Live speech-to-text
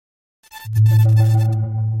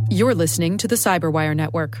You're listening to the Cyberwire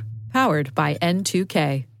Network, powered by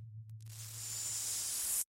N2K.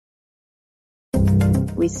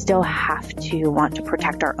 We still have to want to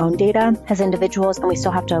protect our own data as individuals, and we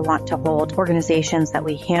still have to want to hold organizations that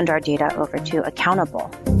we hand our data over to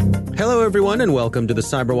accountable. Hello, everyone, and welcome to the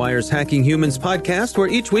CyberWire's Hacking Humans podcast, where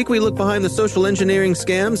each week we look behind the social engineering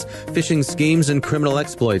scams, phishing schemes, and criminal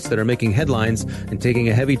exploits that are making headlines and taking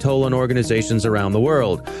a heavy toll on organizations around the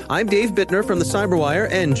world. I'm Dave Bittner from the CyberWire,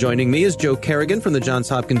 and joining me is Joe Kerrigan from the Johns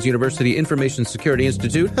Hopkins University Information Security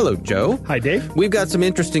Institute. Hello, Joe. Hi, Dave. We've got some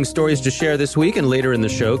interesting stories to share this week, and later in the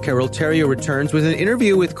show, Carol Theriault returns with an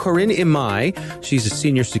interview with Corinne Imai. She's a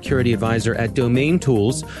senior security advisor at Domain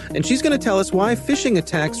Tools, and she's going to tell us why phishing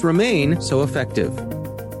attacks remain so effective.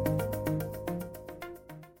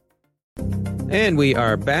 And we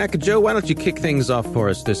are back. Joe, why don't you kick things off for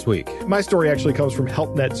us this week? My story actually comes from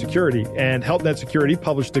HelpNet Security, and HelpNet Security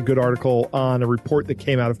published a good article on a report that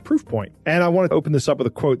came out of Proofpoint. And I want to open this up with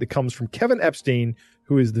a quote that comes from Kevin Epstein,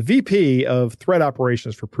 who is the VP of Threat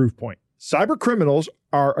Operations for Proofpoint. Cyber criminals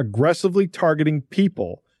are aggressively targeting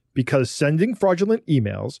people because sending fraudulent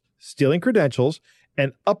emails, stealing credentials,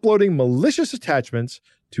 and uploading malicious attachments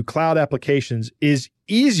to cloud applications is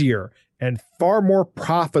easier and far more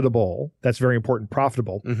profitable, that's very important,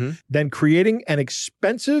 profitable, than creating an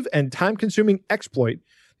expensive and time-consuming exploit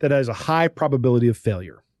that has a high probability of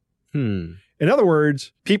failure. In other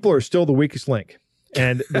words, people are still the weakest link,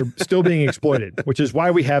 and they're still being exploited, which is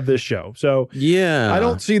why we have this show. So I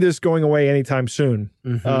don't see this going away anytime soon.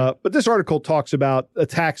 But this article talks about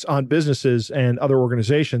attacks on businesses and other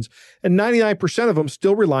organizations, and 99% of them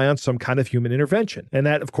still rely on some kind of human intervention. And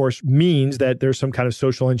that, of course, means that there's some kind of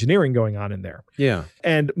social engineering going on in there.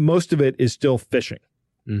 And most of it is still phishing.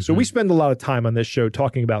 So we spend a lot of time on this show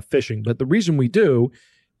talking about phishing, but the reason we do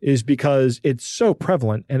is because it's so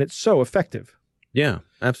prevalent and it's so effective. Yeah,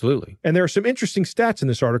 absolutely. And there are some interesting stats in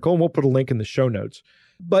this article, and we'll put a link in the show notes.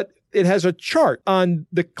 But it has a chart on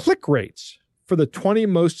the click rates for the 20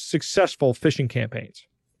 most successful phishing campaigns.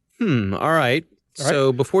 All right.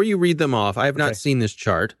 So before you read them off, I have not seen this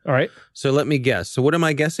chart. All right. So let me guess. So what am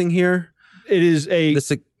I guessing here? It is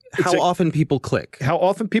how often people click. How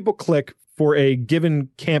often people click for a given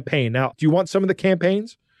campaign. Now, do you want some of the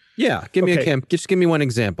campaigns? Yeah, just give me one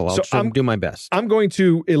example. I'll do my best. I'm going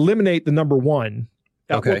to eliminate the number one.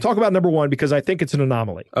 We'll talk about number one because I think it's an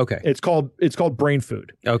anomaly. It's called brain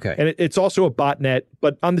food. And it's also a botnet,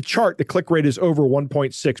 but on the chart, the click rate is over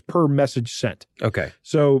 1.6 per message sent.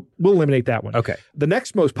 So we'll eliminate that one. The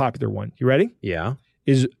next most popular one, you ready? Yeah.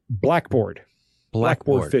 Is Blackboard.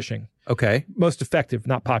 Blackboard phishing. Most effective,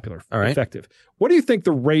 not popular. All right. Effective. What do you think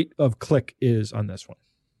the rate of click is on this one?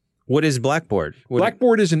 What is Blackboard?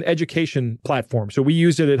 Blackboard is an education platform. So we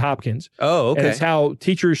use it at Hopkins. And it's how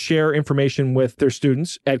teachers share information with their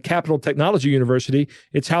students. At Capital Technology University,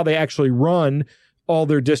 it's how they actually run all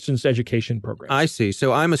their distance education programs. I see.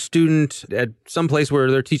 So I'm a student at some place where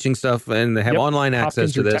they're teaching stuff and they have online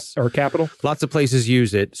access to this. Or Capital. Lots of places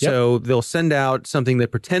use it. So they'll send out something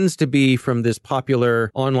that pretends to be from this popular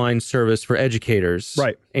online service for educators.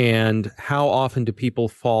 And how often do people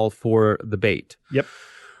fall for the bait?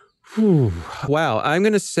 Wow. I'm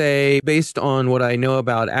going to say, based on what I know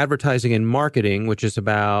about advertising and marketing, which is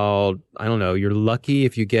about, I don't know, you're lucky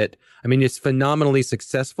if you get, it's phenomenally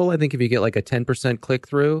successful. I think if you get like a 10% click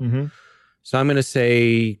through. So I'm going to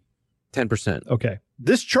say 10%.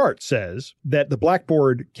 This chart says that the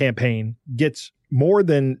Blackboard campaign gets more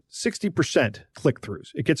than 60% click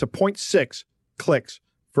throughs. It gets a 0.6 clicks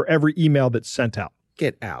for every email that's sent out.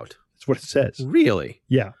 Get out. That's what it says. Really?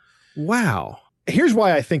 Yeah. Wow. Here's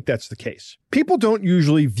why I think that's the case. People don't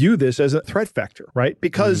usually view this as a threat vector, right?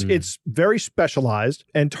 Because it's very specialized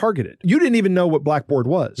and targeted. You didn't even know what Blackboard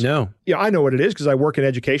was. No. Yeah, I know what it is because I work in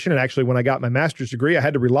education. And actually, when I got my master's degree, I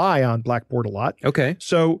had to rely on Blackboard a lot.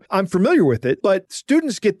 So I'm familiar with it. But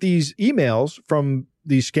students get these emails from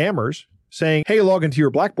these scammers saying, hey, log into your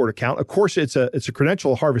Blackboard account. Of course, it's a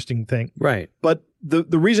credential harvesting thing. But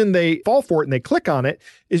the reason they fall for it and they click on it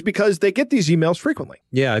is because they get these emails frequently.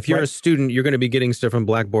 Yeah, if you're a student, you're going to be getting stuff from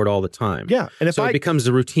Blackboard all the time. Yeah. And if it becomes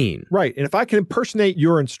a routine. And if I can impersonate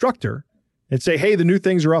your instructor and say, hey, the new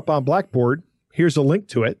things are up on Blackboard, here's a link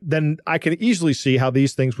to it, then I can easily see how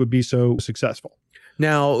these things would be so successful.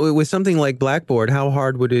 Now, with something like Blackboard, how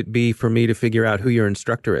hard would it be for me to figure out who your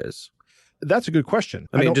instructor is? That's a good question.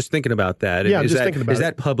 I mean, just thinking about that. Yeah, just thinking about it. Is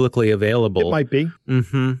that publicly available? It might be.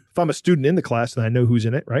 Mm-hmm. If I'm a student in the class, then I know who's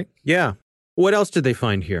in it, right? Yeah. What else did they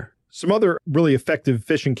find here? Some other really effective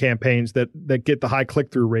phishing campaigns that get the high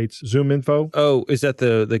click-through rates, ZoomInfo. Oh, is that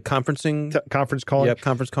the conferencing? Conference calling? Yep,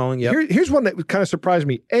 conference calling, yep. Here's one that kind of surprised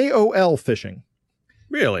me. AOL phishing.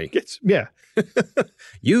 Really? Yeah.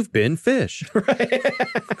 You've been fished. Right.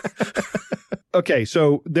 Okay,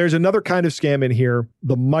 so there's another kind of scam in here,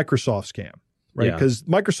 the Microsoft scam, right? Because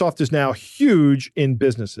Microsoft is now huge in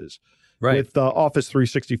businesses. Right. With Office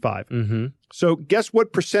 365. Mm-hmm. So guess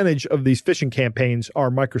what percentage of these phishing campaigns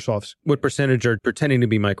are Microsoft's? What percentage are pretending to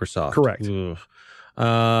be Microsoft? Correct.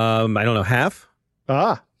 I don't know, half?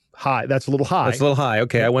 High. That's a little high. That's a little high.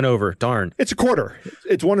 Okay, I went over. Darn. It's a quarter.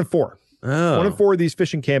 It's 1 in 4. Oh. 1 in 4 of these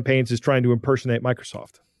phishing campaigns is trying to impersonate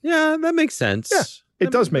Microsoft. Yeah, that makes sense. Yeah,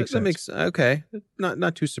 it does make sense. Okay,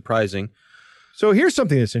 not too surprising. So here's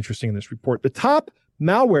something that's interesting in this report. The top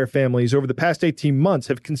malware families over the past 18 months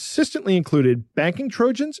have consistently included banking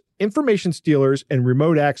Trojans, information stealers, and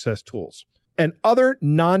remote access tools, and other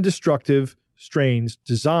non-destructive strains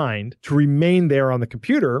designed to remain there on the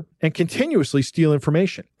computer and continuously steal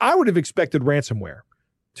information. I would have expected ransomware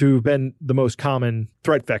to have been the most common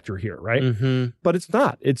threat vector here, right? Mm-hmm. But it's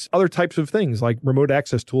not. It's other types of things like remote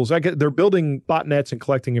access tools. They're building botnets and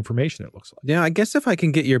collecting information, it looks like. Yeah, I guess if I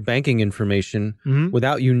can get your banking information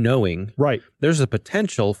without you knowing, right, there's a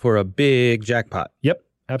potential for a big jackpot. Yep,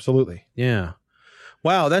 absolutely. Yeah.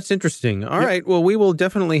 Wow, that's interesting. All right. Well, we will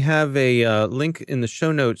definitely have a link in the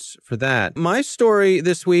show notes for that. My story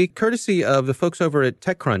this week, courtesy of the folks over at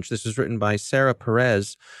TechCrunch. This is written by Sarah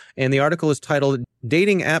Perez, and the article is titled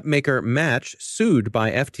Dating App Maker Match Sued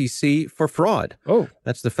by FTC for Fraud. Oh.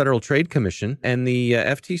 That's the Federal Trade Commission. And the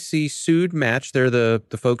FTC sued Match. They're the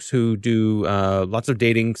folks who do lots of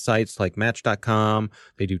dating sites like Match.com.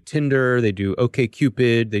 They do Tinder. They do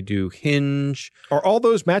OkCupid. They do Hinge. Are all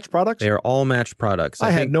those Match products? They are all Match products.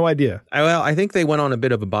 I had no idea. I think they went on a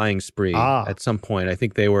bit of a buying spree at some point. I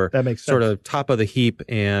think they were sort of top of the heap,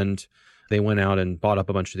 and they went out and bought up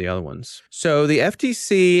a bunch of the other ones. So the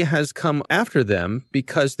FTC has come after them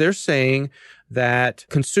because they're saying that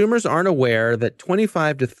consumers aren't aware that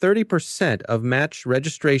 25 to 30% of Match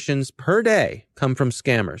registrations per day come from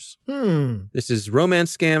scammers. This is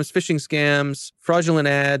romance scams, phishing scams, fraudulent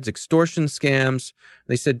ads, extortion scams.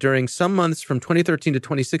 They said during some months from 2013 to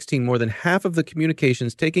 2016, more than half of the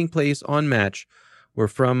communications taking place on Match were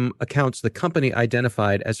from accounts the company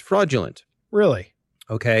identified as fraudulent. Really?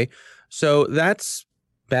 Okay. So that's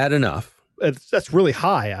bad enough. That's really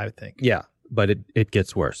high, I think. Yeah, but it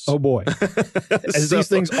gets worse. Oh, boy. As these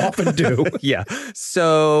things often do. Yeah.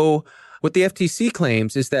 So what the FTC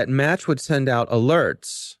claims is that Match would send out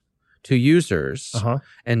alerts to users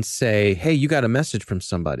and say, hey, you got a message from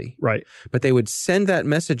somebody. Right. But they would send that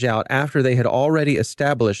message out after they had already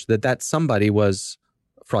established that somebody was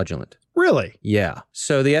fraudulent. Really? Yeah.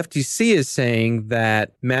 So the FTC is saying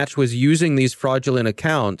that Match was using these fraudulent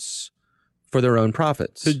accounts for their own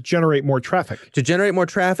profits. To generate more traffic. To generate more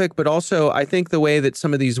traffic, but also I think the way that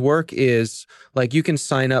some of these work is like you can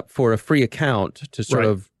sign up for a free account to sort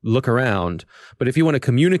of look around, but if you want to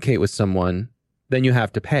communicate with someone, then you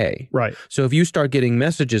have to pay. Right. So if you start getting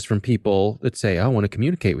messages from people that say, I want to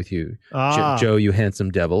communicate with you, Joe, you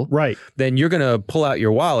handsome devil. Right. Then you're going to pull out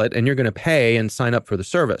your wallet and you're going to pay and sign up for the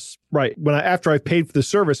service. Right. After I've paid for the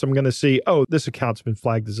service, I'm going to see, oh, this account's been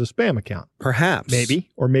flagged as a spam account. Perhaps. Maybe,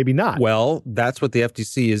 or maybe not. Well, that's what the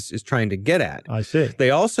FTC is trying to get at. I see. They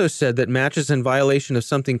also said that Match is in violation of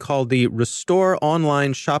something called the Restore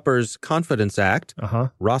Online Shoppers Confidence Act,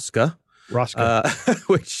 ROSCA.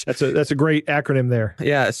 Which that's a great acronym there.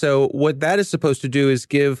 Yeah. So what that is supposed to do is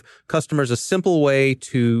give customers a simple way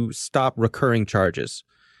to stop recurring charges,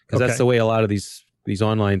 because that's the way a lot of these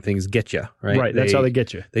online things get you, right? Right. That's how they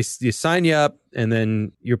get you. You sign you up and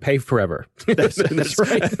then you're paid forever. That's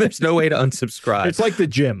right. There's no way to unsubscribe. It's like the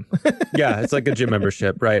gym. Yeah, it's like a gym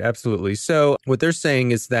membership. Right. Absolutely. So what they're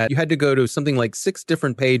saying is that you had to go to something like 6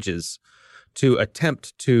 different pages to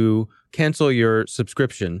attempt to cancel your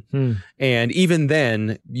subscription. And even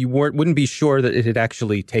then, you wouldn't be sure that it had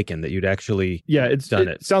actually taken, that you'd actually done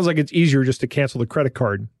it. It sounds like it's easier just to cancel the credit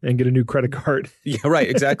card and get a new credit card. Yeah, right,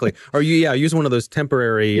 exactly. Or use one of those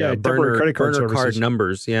temporary burner credit card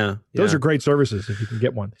numbers. Yeah. Those are great services if you can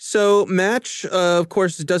get one. So Match, of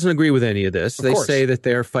course, doesn't agree with any of this. They say that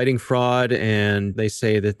they're fighting fraud, and they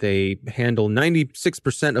say that they handle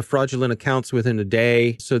 96% of fraudulent accounts within a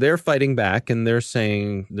day. So they're fighting back, and they're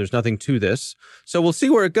saying there's nothing to this. So we'll see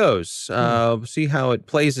where it goes. See how it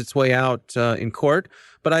plays its way out in court.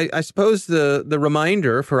 But I suppose the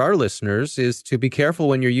reminder for our listeners is to be careful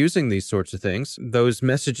when you're using these sorts of things. Those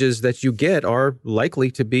messages that you get are likely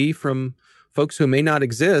to be from folks who may not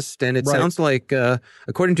exist. And it sounds like,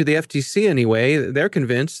 according to the FTC anyway, they're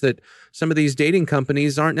convinced that some of these dating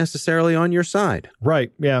companies aren't necessarily on your side.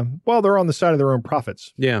 Right. Yeah. Well, they're on the side of their own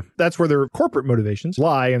profits. Yeah. That's where their corporate motivations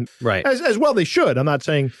lie. And as well they should. I'm not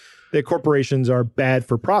saying that corporations are bad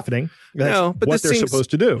for profiting. That's but what they're supposed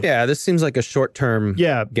to do. Yeah, this seems like a short-term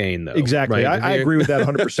gain, though. Exactly. Right? I agree with that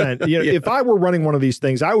 100%. If I were running one of these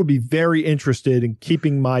things, I would be very interested in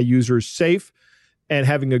keeping my users safe and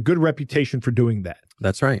having a good reputation for doing that.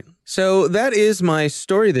 That's right. So that is my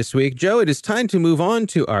story this week. Joe, it is time to move on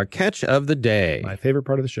to our catch of the day. My favorite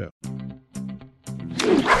part of the show.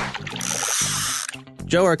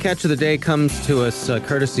 Joe, our catch of the day comes to us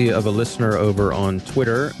courtesy of a listener over on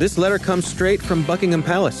Twitter. This letter comes straight from Buckingham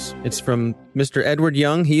Palace. It's from Mr. Edward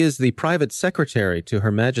Young. He is the private secretary to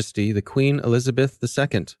Her Majesty, the Queen Elizabeth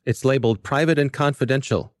II. It's labeled private and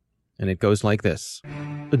confidential, and it goes like this.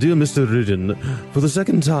 Dear Mr. Ridden, for the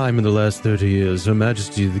second time in the last 30 years, Her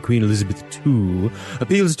Majesty, the Queen Elizabeth II,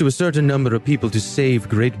 appeals to a certain number of people to save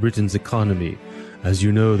Great Britain's economy. As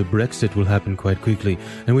you know, the Brexit will happen quite quickly,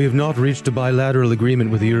 and we have not reached a bilateral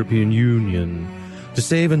agreement with the European Union. To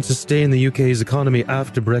save and sustain the UK's economy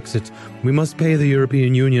after Brexit, we must pay the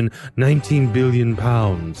European Union £19 billion.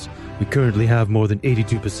 We currently have more than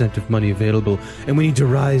 82% of money available, and we need to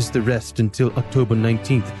raise the rest until October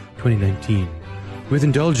 19th, 2019. With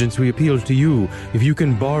indulgence, we appeal to you if you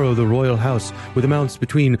can borrow the royal house with amounts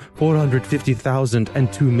between £450,000 and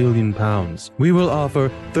 £2 million. We will offer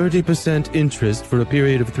 30% interest for a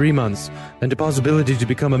period of 3 months and a possibility to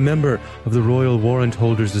become a member of the Royal Warrant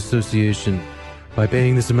Holders Association. By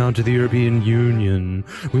paying this amount to the European Union,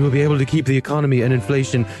 we will be able to keep the economy and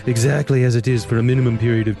inflation exactly as it is for a minimum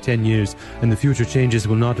period of 10 years, and the future changes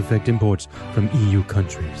will not affect imports from EU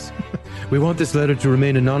countries. We want this letter to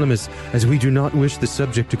remain anonymous, as we do not wish the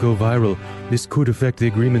subject to go viral. This could affect the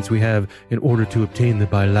agreements we have in order to obtain the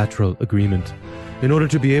bilateral agreement. In order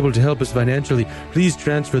to be able to help us financially, please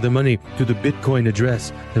transfer the money to the Bitcoin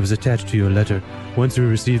address that was attached to your letter. Once we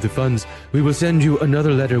receive the funds, we will send you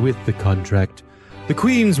another letter with the contract. The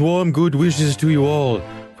Queen's warm good wishes to you all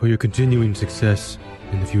for your continuing success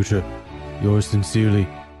in the future. Yours sincerely,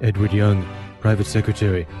 Edward Young, Private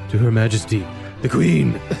Secretary to Her Majesty, the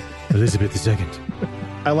Queen Elizabeth II.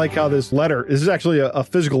 I like how this is actually a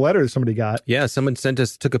physical letter that somebody got. Yeah, someone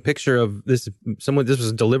took a picture of this. This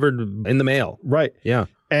was delivered in the mail. Right. Yeah.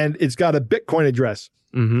 And it's got a Bitcoin address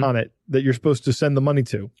on it that you're supposed to send the money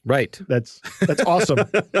to. Right. That's awesome.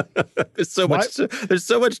 There's so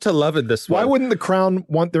much to love in this one. Why wouldn't the Crown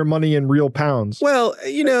want their money in real pounds? Well,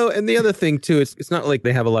 and the other thing too, it's not like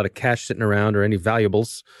they have a lot of cash sitting around or any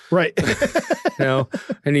valuables. Right.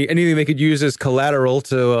 Anything they could use as collateral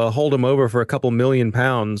to hold them over for a couple £1 million.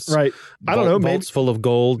 Right. I don't know. Vaults full of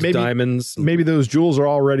gold, diamonds. Maybe those jewels are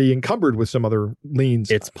already encumbered with some other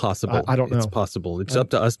liens. It's possible. I don't know. It's possible. It's up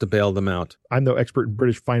to us to bail them out. I'm no expert in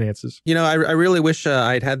British finances. I really wish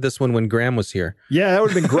I'd had this one when Graham was here. Yeah, that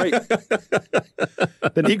would have been great.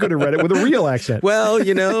 Then he could have read it with a real accent. Well,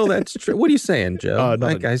 that's true. What are you saying, Joe?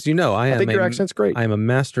 Guys, I think your accent's great. I am a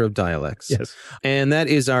master of dialects. Yes. And that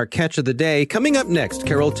is our catch of the day. Coming up next,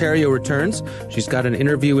 Carole Theriault returns. She's got an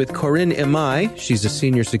interview with Corinne Imai. She's a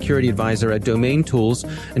senior security advisor at Domain Tools,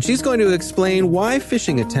 and she's going to explain why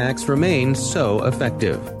phishing attacks remain so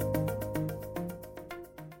effective.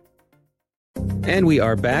 And we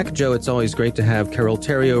are back. Joe, it's always great to have Carole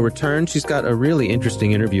Theriault return. She's got a really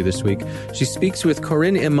interesting interview this week. She speaks with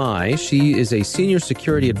Corinne Imai. She is a senior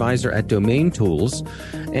security advisor at Domain Tools,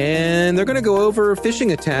 and they're going to go over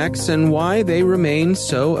phishing attacks and why they remain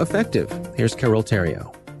so effective. Here's Carole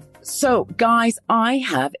Theriault. So, guys, I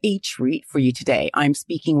have a treat for you today. I'm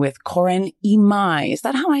speaking with Corinne Imai. Is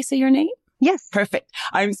that how I say your name? Yes. Perfect.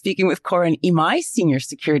 I'm speaking with Corinne Imai, Senior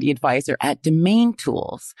Security Advisor at Domain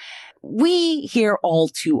Tools. We hear all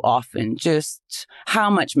too often just how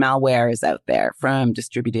much malware is out there, from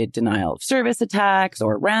distributed denial of service attacks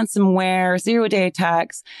or ransomware, zero-day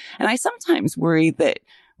attacks. And I sometimes worry that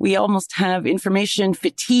we almost have information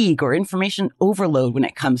fatigue or information overload when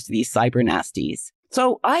it comes to these cyber nasties.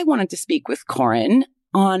 So I wanted to speak with Corinne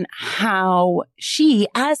on how she,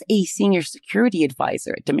 as a senior security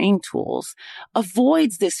advisor at Domain Tools,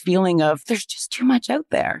 avoids this feeling of there's just too much out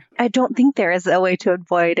there. I don't think there is a way to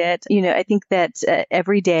avoid it. I think that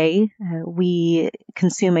every day we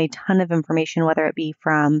consume a ton of information, whether it be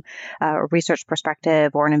from a research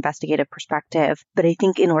perspective or an investigative perspective. But I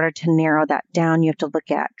think in order to narrow that down, you have to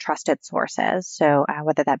look at trusted sources. So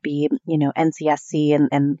whether that be, NCSC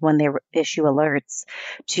and when they issue alerts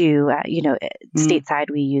to, stateside side,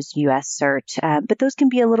 we use US CERT, but those can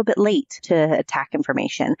be a little bit late to attack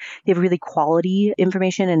information. They have really quality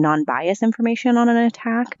information and non-biased information on an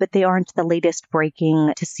attack, but they aren't the latest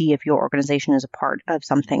breaking to see if your organization is a part of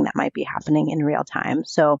something that might be happening in real time.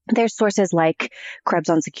 So there's sources like Krebs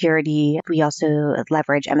on Security. We also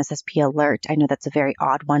leverage MSSP Alert. I know that's a very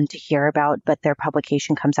odd one to hear about, but their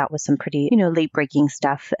publication comes out with some pretty, late breaking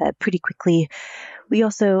stuff pretty quickly. We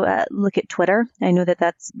also look at Twitter. I know that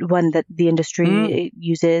that's one that the industry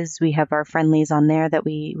uses. We have our friendlies on there that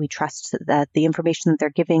we trust that the information that they're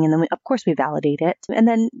giving, and then of course we validate it. And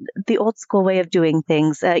then the old school way of doing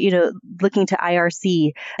things, looking to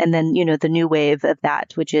IRC, and then the new wave of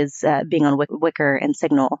that, which is being on Wickr and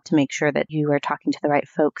Signal to make sure that you are talking to the right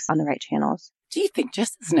folks on the right channels. Do you think,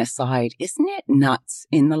 just as an aside, isn't it nuts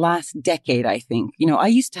in the last decade, I think? I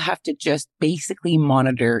used to have to just basically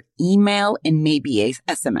monitor email and maybe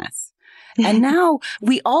SMS. And now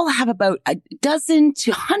we all have about a dozen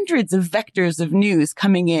to hundreds of vectors of news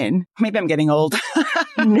coming in. Maybe I'm getting old.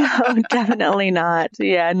 No, definitely not.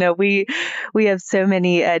 Yeah, no, we have so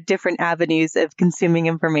many different avenues of consuming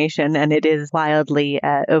information, and it is wildly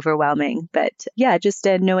overwhelming. But yeah, just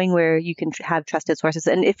knowing where you can have trusted sources.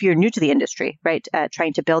 And if you're new to the industry, right,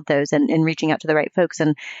 trying to build those and reaching out to the right folks.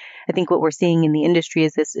 And I think what we're seeing in the industry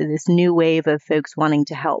is this new wave of folks wanting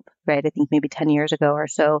to help, right? I think maybe 10 years ago or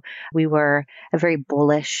so, we were a very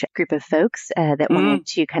bullish group of folks that wanted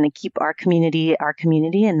to kind of keep our community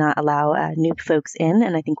and not allow new folks in.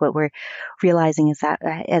 And I think what we're realizing is that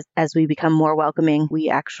as we become more welcoming, we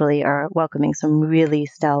actually are welcoming some really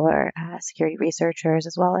stellar security researchers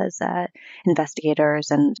as well as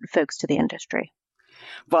investigators and folks to the industry.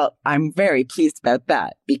 Well, I'm very pleased about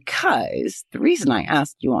that, because the reason I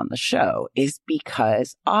asked you on the show is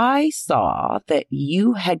because I saw that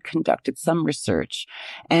you had conducted some research.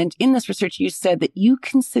 And in this research, you said that you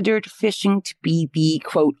considered phishing to be the,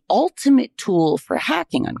 quote, ultimate tool for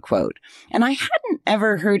hacking, unquote. And I hadn't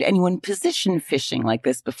ever heard anyone position phishing like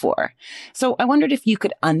this before. So I wondered if you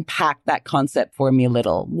could unpack that concept for me a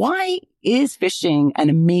little. Why is phishing an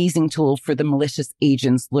amazing tool for the malicious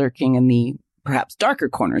agents lurking in the perhaps darker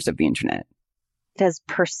corners of the internet? It has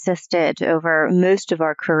persisted over most of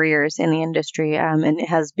our careers in the industry, and it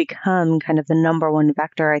has become kind of the number one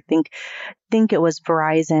vector. I think it was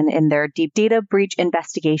Verizon in their Deep Data Breach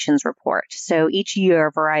Investigations report. So each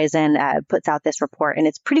year, Verizon puts out this report, and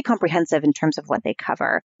it's pretty comprehensive in terms of what they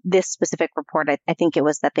cover. This specific report, I think it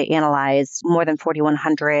was that they analyzed more than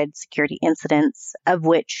 4,100 security incidents, of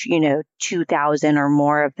which, 2,000 or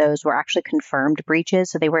more of those were actually confirmed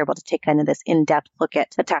breaches. So they were able to take kind of this in-depth look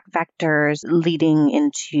at attack vectors, leading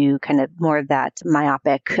into kind of more of that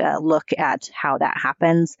myopic look at how that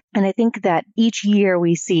happens. And I think that each year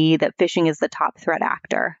we see that phishing is the top threat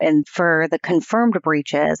actor. And for the confirmed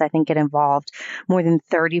breaches, I think it involved more than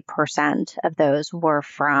 30% of those were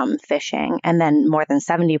from phishing. And then more than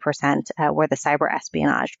 70% were the cyber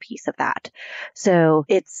espionage piece of that. So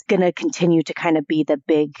it's going to continue to kind of be the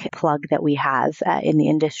big plug that we have in the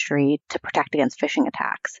industry to protect against phishing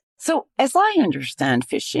attacks. So as I understand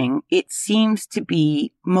phishing, it seems to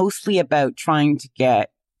be mostly about trying to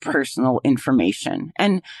get personal information.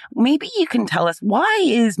 And maybe you can tell us, why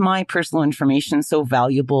is my personal information so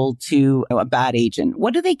valuable to a bad agent?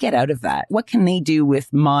 What do they get out of that? What can they do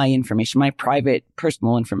with my information, my private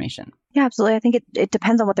personal information? Yeah, absolutely. I think it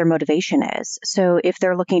depends on what their motivation is. So if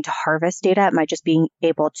they're looking to harvest data, it might just be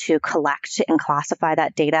able to collect and classify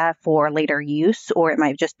that data for later use, or it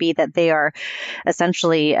might just be that they are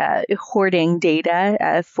essentially hoarding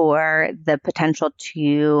data for the potential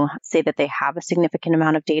to say that they have a significant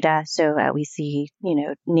amount of data. So we see,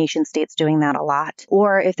 nation states doing that a lot.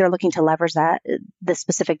 Or if they're looking to leverage the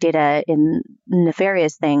specific data in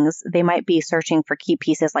nefarious things, they might be searching for key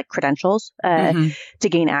pieces like credentials to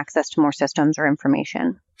gain access to more systems or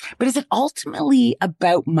information. But is it ultimately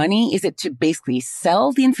about money? Is it to basically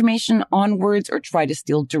sell the information onwards or try to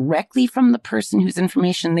steal directly from the person whose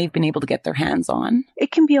information they've been able to get their hands on? It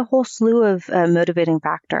can be a whole slew of motivating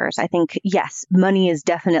factors. I think, yes, money is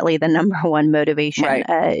definitely the number one motivation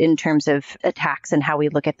in terms of attacks and how we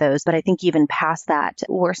look at those. But I think even past that,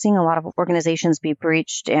 we're seeing a lot of organizations be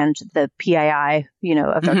breached and the PII,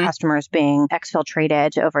 of their customers being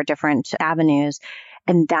exfiltrated over different avenues.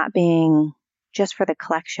 And that being just for the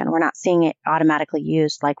collection. We're not seeing it automatically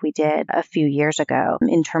used like we did a few years ago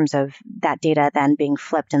in terms of that data then being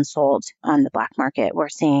flipped and sold on the black market. We're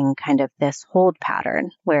seeing kind of this hold pattern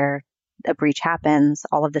where a breach happens,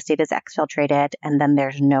 all of this data is exfiltrated, and then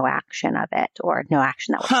there's no action of it or no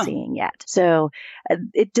action that we're seeing yet. So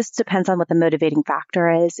it just depends on what the motivating factor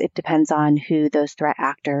is. It depends on who those threat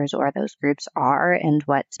actors or those groups are and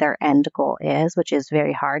what their end goal is, which is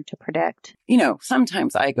very hard to predict.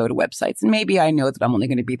 Sometimes I go to websites and maybe I know that I'm only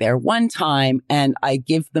going to be there one time and I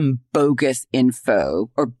give them bogus info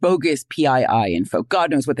or bogus PII info.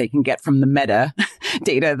 God knows what they can get from the meta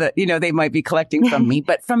data that, they might be collecting from me.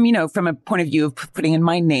 But from a point of view of putting in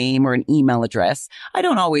my name or an email address, I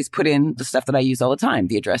don't always put in the stuff that I use all the time,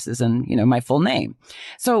 the addresses and, my full name.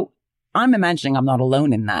 So I'm imagining I'm not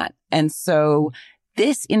alone in that. And so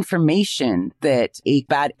this information that a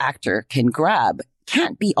bad actor can grab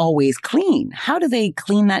can't be always clean. How do they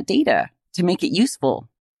clean that data to make it useful?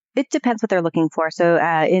 It depends what they're looking for. So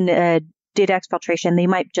in data exfiltration, they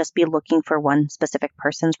might just be looking for one specific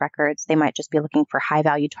person's records. They might just be looking for high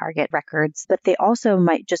value target records, but they also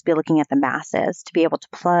might just be looking at the masses to be able to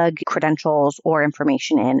plug credentials or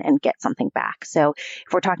information in and get something back. So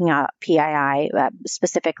if we're talking about PII,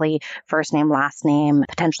 specifically first name, last name,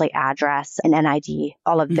 potentially address, and NID,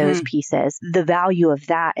 all of those pieces, the value of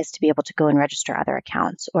that is to be able to go and register other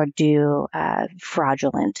accounts or do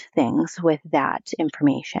fraudulent things with that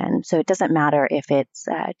information. So it doesn't matter if it's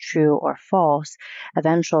true or false.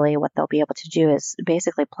 Eventually, what they'll be able to do is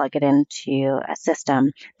basically plug it into a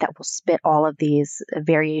system that will spit all of these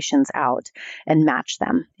variations out and match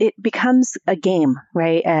them. It becomes a game,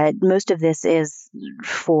 right? Most of this is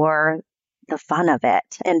for the fun of it.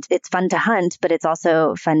 And it's fun to hunt, but it's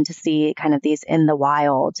also fun to see kind of these in the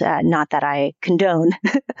wild. Not that I condone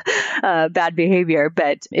bad behavior,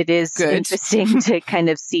 but it is interesting to kind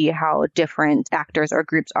of see how different actors or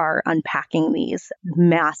groups are unpacking these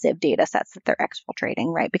massive data sets that they're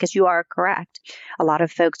exfiltrating, right? Because you are correct. A lot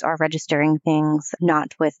of folks are registering things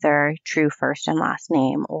not with their true first and last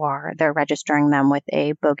name, or they're registering them with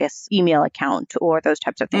a bogus email account or those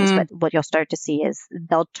types of things. But what you'll start to see is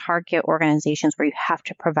they'll target organizations where you have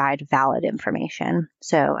to provide valid information.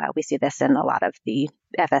 So we see this in a lot of the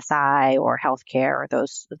FSI or healthcare or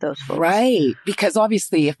those folks. Right. Because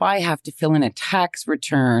obviously, if I have to fill in a tax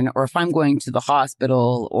return or if I'm going to the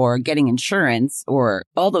hospital or getting insurance or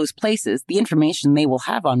all those places, the information they will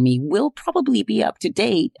have on me will probably be up to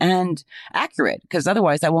date and accurate because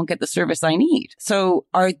otherwise I won't get the service I need. So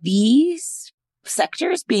are these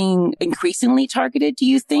sectors being increasingly targeted, do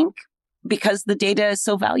you think, because the data is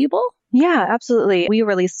so valuable? Yeah, absolutely. We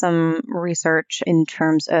released some research in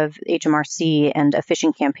terms of HMRC and a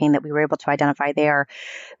phishing campaign that we were able to identify there.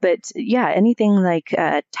 But yeah, anything like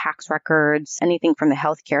tax records, anything from the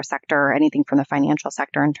healthcare sector, anything from the financial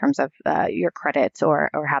sector in terms of your credits or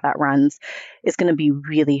how that runs is going to be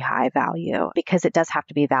really high value because it does have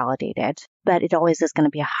to be validated. But it always is going to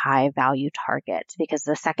be a high value target because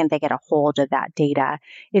the second they get a hold of that data,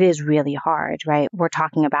 it is really hard, right? We're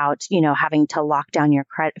talking about, having to lock down your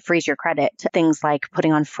credit, freeze your credit, things like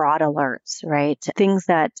putting on fraud alerts, right? Things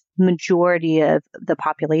that majority of the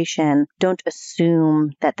population don't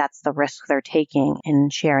assume that that's the risk they're taking in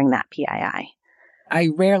sharing that PII. I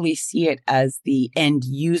rarely see it as the end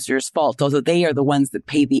user's fault, although they are the ones that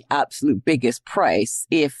pay the absolute biggest price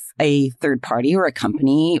if a third party or a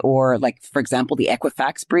company or like, for example, the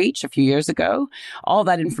Equifax breach a few years ago, all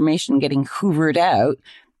that information getting hoovered out,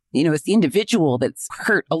 it's the individual that's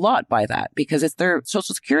hurt a lot by that because it's their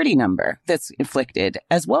social security number that's inflicted,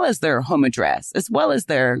 as well as their home address, as well as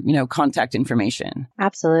their, contact information.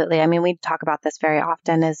 Absolutely. I mean, we talk about this very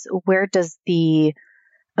often is where does the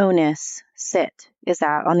onus sit? Is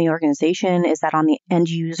that on the organization? Is that on the end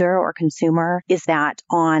user or consumer? Is that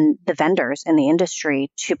on the vendors in the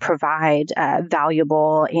industry to provide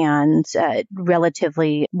valuable and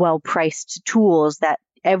relatively well-priced tools that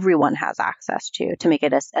everyone has access to make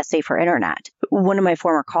it a safer internet? One of my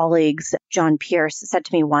former colleagues, John Pierce, said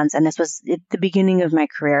to me once, and this was at the beginning of my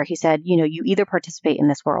career, he said, you either participate in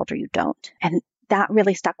this world or you don't. And that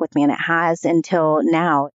really stuck with me, and it has until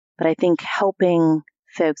now. But I think helping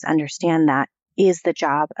folks understand that is the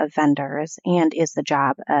job of vendors and is the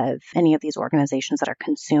job of any of these organizations that are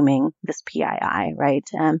consuming this PII, right?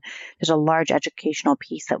 There's a large educational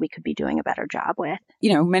piece that we could be doing a better job with.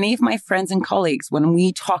 Many of my friends and colleagues, when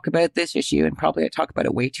we talk about this issue, and probably I talk about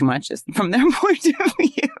it way too much from their point of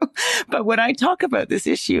view, but when I talk about this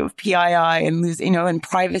issue of PII and and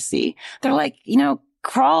privacy, they're like,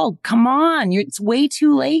 Crawl, come on. It's way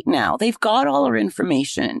too late now. They've got all our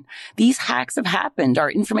information. These hacks have happened. Our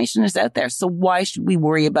information is out there. So why should we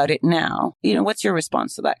worry about it now? What's your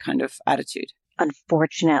response to that kind of attitude?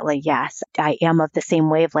 Unfortunately, yes. I am of the same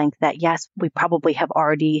wavelength that, yes, we probably have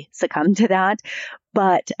already succumbed to that.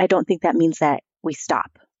 But I don't think that means that we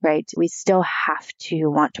stop. right? We still have to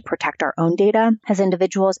want to protect our own data as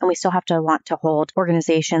individuals, and we still have to want to hold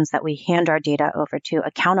organizations that we hand our data over to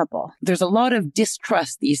accountable. There's a lot of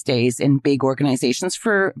distrust these days in big organizations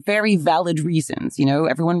for very valid reasons. You know,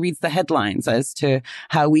 everyone reads the headlines as to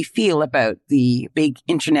how we feel about the big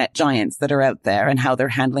internet giants that are out there and how they're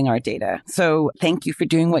handling our data. So thank you for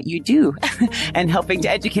doing what you do and helping to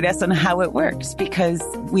educate us on how it works, because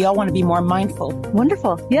we all want to be more mindful.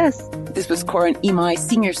 Wonderful. Yes. This was Corinne Imai,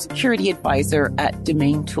 Senior Security Advisor at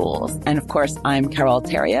Domain Tools. And of course, I'm Carol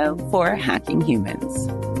Theriault for Hacking Humans.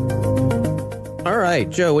 All right,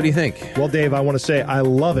 Joe, what do you think? Well, Dave, I want to say I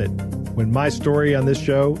love it when my story on this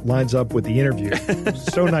show lines up with the interview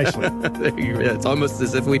so nicely. It's almost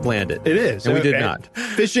as if we planned it. It is. And we did not.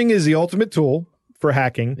 Phishing is the ultimate tool for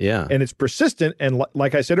hacking. Yeah. And it's persistent. And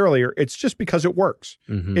like I said earlier, it's just because it works.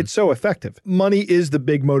 Mm-hmm. It's so effective. Money is the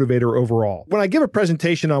big motivator overall. When I give a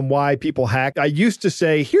presentation on why people hack, I used to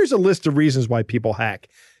say, here's a list of reasons why people hack.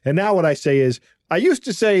 And now what I say is, I used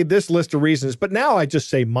to say this list of reasons, but now I just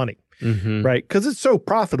say money, right? Because it's so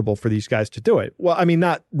profitable for these guys to do it. Well, I mean,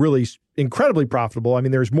 not really incredibly profitable. I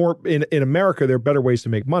mean, there's more in America, there are better ways to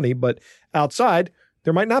make money, but outside,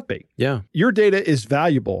 there might not be. Yeah. Your data is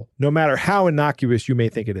valuable, no matter how innocuous you may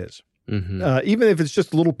think it is. Even if it's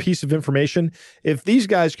just a little piece of information, if these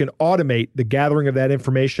guys can automate the gathering of that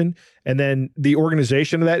information and then the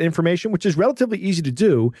organization of that information, which is relatively easy to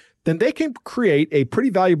do, then they can create a pretty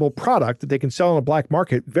valuable product that they can sell on a black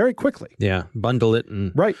market very quickly. Yeah, bundle it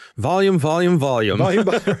and right. Volume.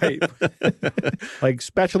 Right. Like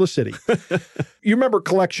Spatula City. You remember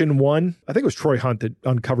Collection 1? I think it was Troy Hunt that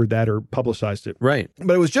uncovered that or publicized it. Right.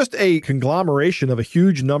 But it was just a conglomeration of a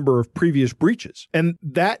huge number of previous breaches. And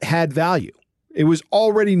that had value. It was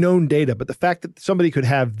already known data, but the fact that somebody could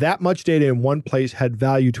have that much data in one place had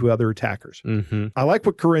value to other attackers. I like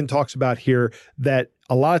what Corinne talks about here, that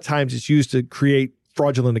a lot of times it's used to create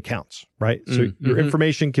fraudulent accounts, right? So your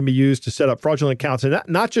information can be used to set up fraudulent accounts, and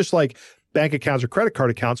not just like bank accounts or credit card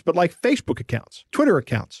accounts, but like Facebook accounts, Twitter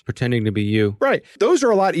accounts. Pretending to be you. Right. Those are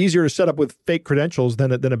a lot easier to set up with fake credentials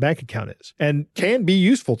than a bank account is, and can be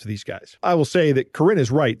useful to these guys. I will say that Corinne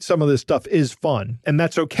is right. Some of this stuff is fun, and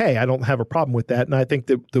that's okay. I don't have a problem with that. And I think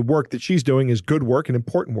that the work that she's doing is good work and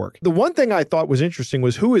important work. The one thing I thought was interesting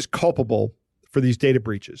was who is culpable for these data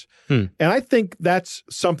breaches. And I think that's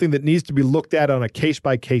something that needs to be looked at on a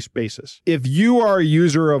case-by-case basis. If you are a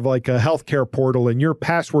user of like a healthcare portal and your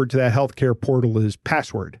password to that healthcare portal is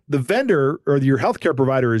password, the vendor or your healthcare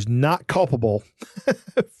provider is not culpable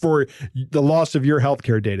for the loss of your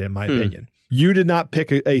healthcare data, in my opinion. You did not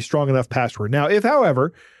pick a strong enough password. Now, if,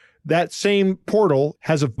 however, that same portal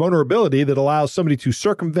has a vulnerability that allows somebody to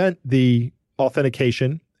circumvent the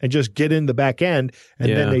authentication and just get in the back end, and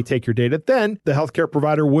then they take your data, then the healthcare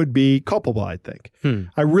provider would be culpable, I think.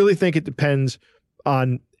 I really think it depends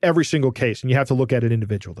on every single case, and you have to look at it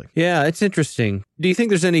individually. Yeah, it's interesting. Do you think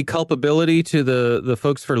there's any culpability to the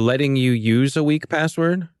folks for letting you use a weak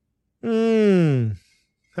password?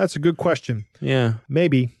 That's a good question. Yeah.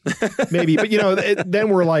 Maybe. But, then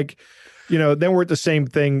we're like... then we're at the same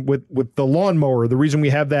thing with the lawnmower. The reason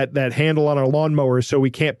we have that handle on our lawnmower is so we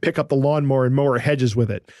can't pick up the lawnmower and mow our hedges with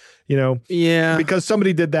it, Yeah. Because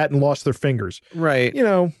somebody did that and lost their fingers. Right.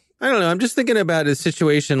 I don't know. I'm just thinking about a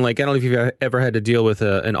situation like, I don't know if you've ever had to deal with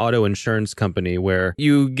an auto insurance company where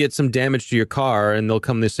you get some damage to your car and they'll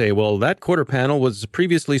come and say, well, that quarter panel was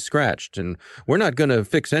previously scratched and we're not going to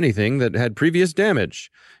fix anything that had previous damage.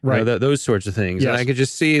 Right. Those sorts of things. Yes. And I could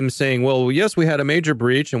just see him saying, well, yes, we had a major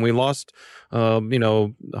breach and we lost,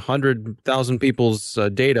 100,000 people's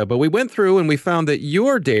data, but we went through and we found that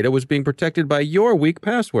your data was being protected by your weak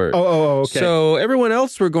password. Okay. So everyone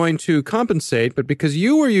else were going to compensate, but because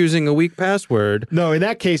you were using a weak password. No, in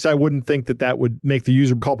that case, I wouldn't think that would make the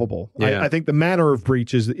user culpable. Yeah. I think the manner of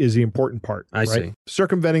breach is the important part. I see.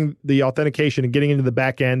 Circumventing the authentication and getting into the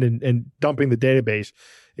back end and dumping the database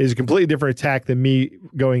is a completely different attack than me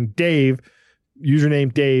going, Dave,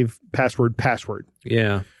 username Dave, password.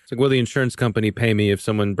 Yeah. It's like, will the insurance company pay me if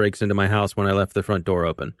someone breaks into my house when I left the front door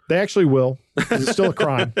open? They actually will. It's still a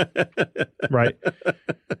crime. Right.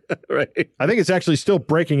 Right. I think it's actually still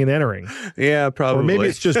breaking and entering. Yeah, probably. Or maybe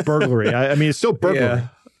it's just burglary. I mean, it's still burglary. Yeah.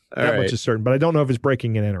 That much is certain, but I don't know if it's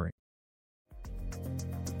breaking and entering.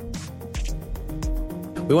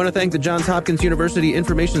 We want to thank the Johns Hopkins University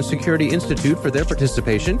Information Security Institute for their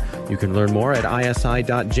participation. You can learn more at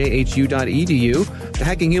isi.jhu.edu. The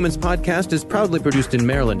Hacking Humans podcast is proudly produced in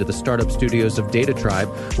Maryland at the startup studios of Data Tribe,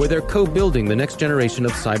 where they're co-building the next generation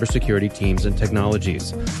of cybersecurity teams and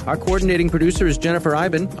technologies. Our coordinating producer is Jennifer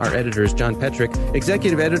Iben. Our editor is John Petrick.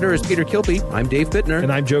 Executive editor is Peter Kilpe. I'm Dave Bittner. And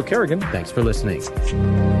I'm Joe Kerrigan. Thanks for listening.